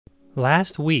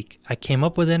Last week, I came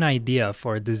up with an idea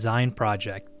for a design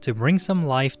project to bring some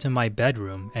life to my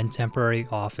bedroom and temporary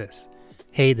office.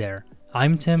 Hey there,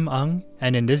 I'm Tim Ung,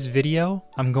 and in this video,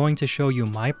 I'm going to show you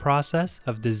my process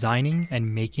of designing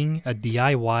and making a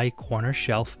DIY corner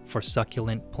shelf for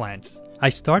succulent plants. I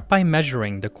start by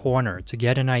measuring the corner to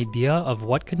get an idea of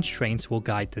what constraints will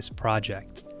guide this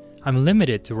project. I'm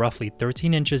limited to roughly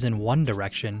 13 inches in one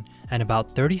direction and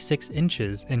about 36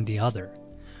 inches in the other.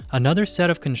 Another set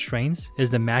of constraints is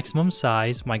the maximum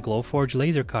size my Glowforge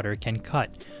laser cutter can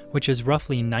cut, which is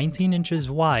roughly 19 inches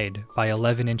wide by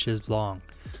 11 inches long.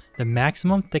 The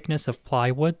maximum thickness of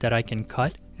plywood that I can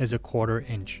cut is 1/4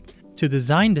 inch. To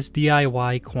design this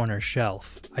DIY corner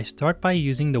shelf, I start by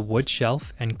using the wood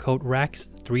shelf and coat rack's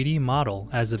 3D model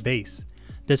as a base.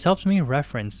 This helps me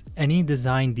reference any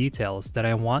design details that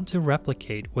I want to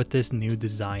replicate with this new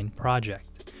design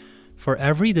project. For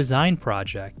every design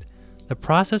project, the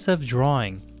process of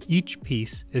drawing each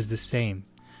piece is the same.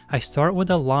 I start with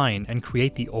a line and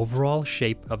create the overall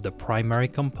shape of the primary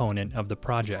component of the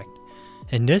project.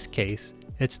 In this case,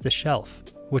 it's the shelf,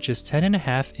 which is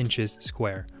 10.5 inches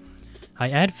square.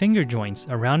 I add finger joints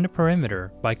around the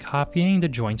perimeter by copying the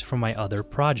joints from my other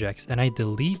projects, and I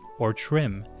delete or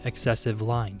trim excessive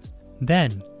lines.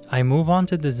 Then, I move on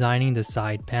to designing the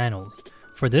side panels.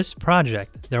 For this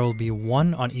project, there will be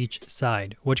one on each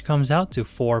side, which comes out to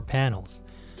 4 panels.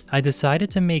 I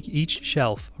decided to make each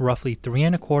shelf roughly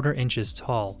 3.25 inches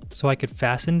tall, so I could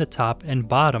fasten the top and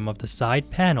bottom of the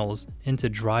side panels into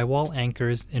drywall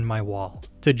anchors in my wall.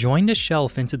 To join the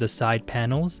shelf into the side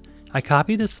panels, I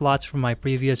copy the slots from my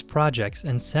previous projects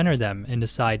and center them in the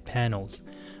side panels.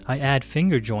 I add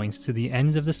finger joints to the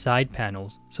ends of the side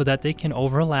panels so that they can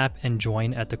overlap and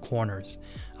join at the corners.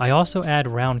 I also add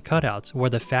round cutouts where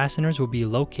the fasteners will be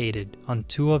located on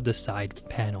 2 of the side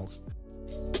panels.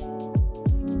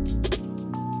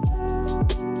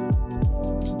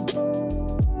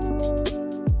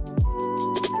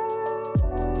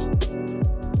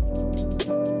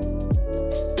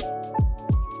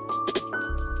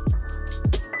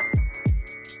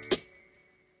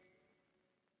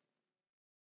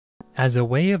 As a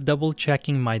way of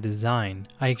double-checking my design,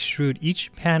 I extrude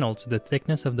each panel to the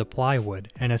thickness of the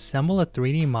plywood and assemble a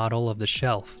 3D model of the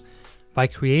shelf. By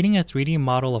creating a 3D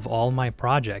model of all my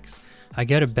projects, I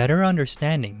get a better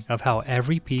understanding of how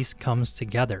every piece comes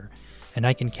together, and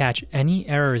I can catch any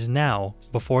errors now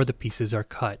before the pieces are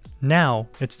cut. Now,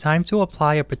 it's time to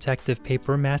apply a protective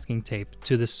paper masking tape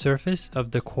to the surface of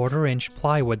the 1/4 inch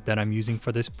plywood that I'm using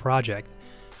for this project.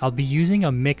 I'll be using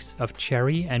a mix of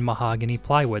cherry and mahogany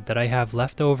plywood that I have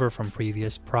left over from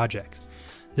previous projects.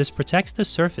 This protects the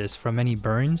surface from any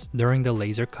burns during the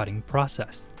laser cutting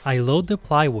process. I load the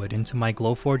plywood into my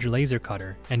Glowforge laser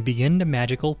cutter and begin the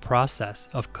magical process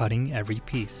of cutting every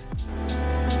piece.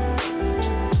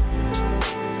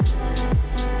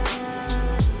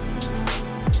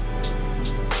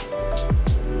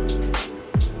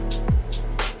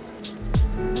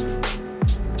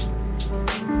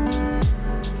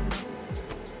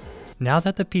 Now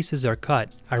that the pieces are cut,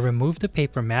 I remove the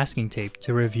paper masking tape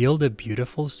to reveal the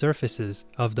beautiful surfaces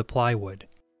of the plywood.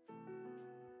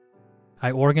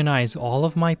 I organize all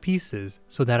of my pieces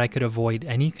so that I could avoid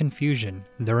any confusion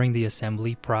during the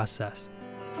assembly process.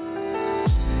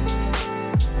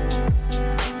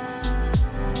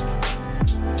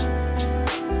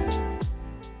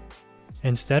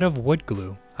 Instead of wood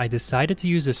glue, I decided to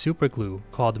use a super glue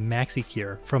called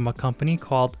MaxiCure from a company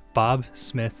called Bob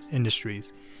Smith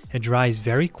Industries. It dries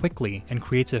very quickly and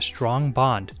creates a strong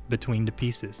bond between the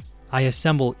pieces. I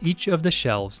assemble each of the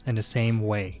shelves in the same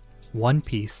way, one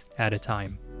piece at a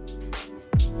time.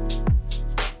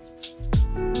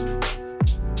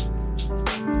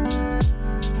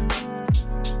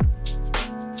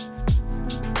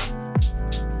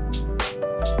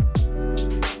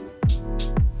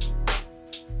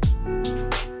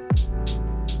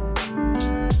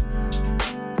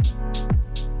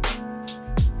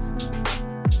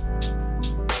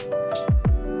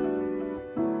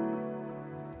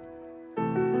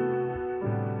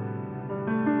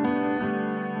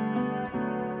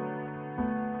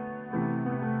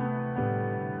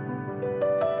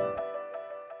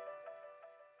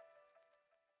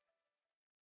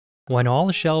 When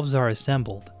all shelves are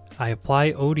assembled, I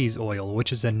apply Odie's oil,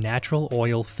 which is a natural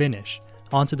oil finish,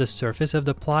 onto the surface of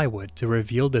the plywood to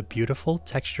reveal the beautiful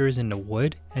textures in the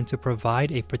wood and to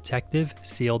provide a protective,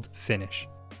 sealed finish.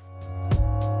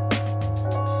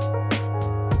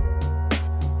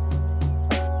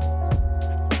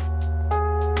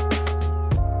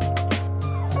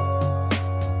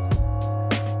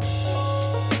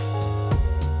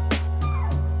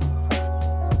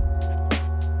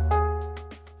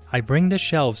 I bring the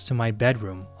shelves to my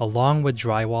bedroom along with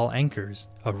drywall anchors,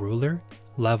 a ruler,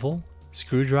 level,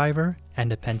 screwdriver,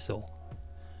 and a pencil.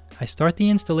 I start the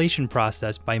installation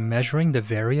process by measuring the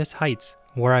various heights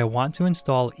where I want to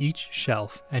install each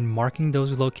shelf and marking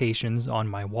those locations on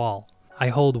my wall. I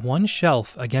hold one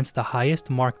shelf against the highest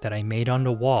mark that I made on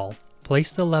the wall,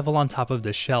 place the level on top of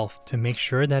the shelf to make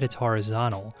sure that it's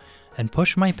horizontal, and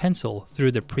push my pencil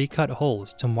through the pre-cut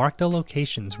holes to mark the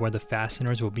locations where the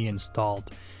fasteners will be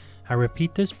installed. I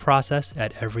repeat this process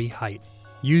at every height.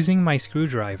 Using my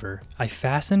screwdriver, I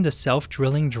fasten the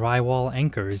self-drilling drywall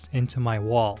anchors into my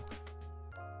wall.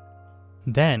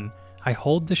 Then, I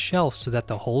hold the shelf so that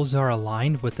the holes are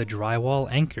aligned with the drywall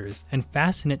anchors and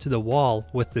fasten it to the wall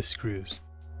with the screws.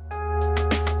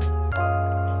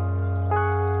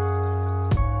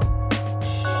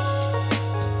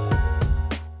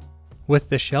 With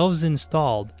the shelves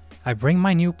installed, I bring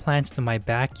my new plants to my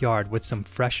backyard with some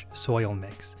fresh soil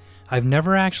mix. I've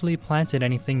never actually planted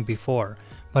anything before,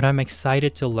 but I'm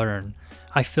excited to learn.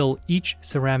 I fill each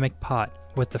ceramic pot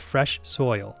with the fresh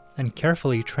soil and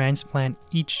carefully transplant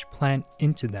each plant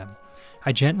into them.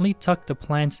 I gently tuck the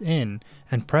plants in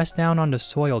and press down on the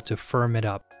soil to firm it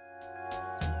up.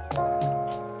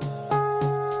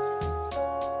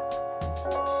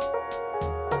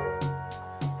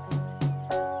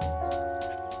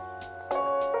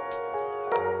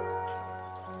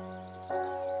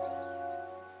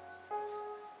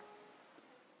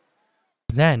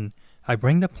 Then, I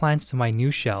bring the plants to my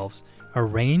new shelves,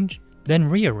 arrange, then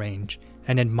rearrange,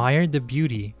 and admire the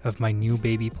beauty of my new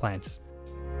baby plants.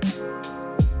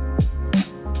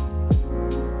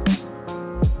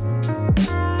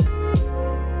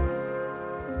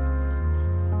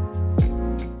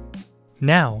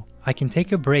 Now, I can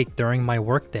take a break during my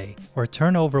workday or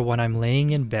turn over when I'm laying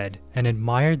in bed and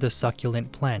admire the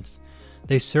succulent plants.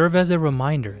 They serve as a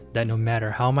reminder that no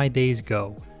matter how my days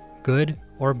go, good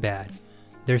or bad,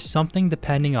 there's something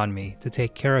depending on me to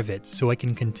take care of it so I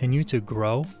can continue to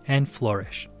grow and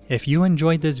flourish. If you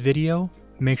enjoyed this video,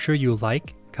 make sure you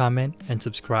like, comment, and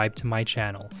subscribe to my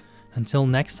channel. Until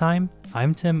next time,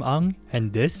 I'm Tim Ung,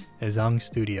 and this is Ung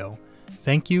Studio.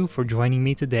 Thank you for joining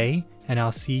me today, and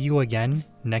I'll see you again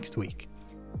next week.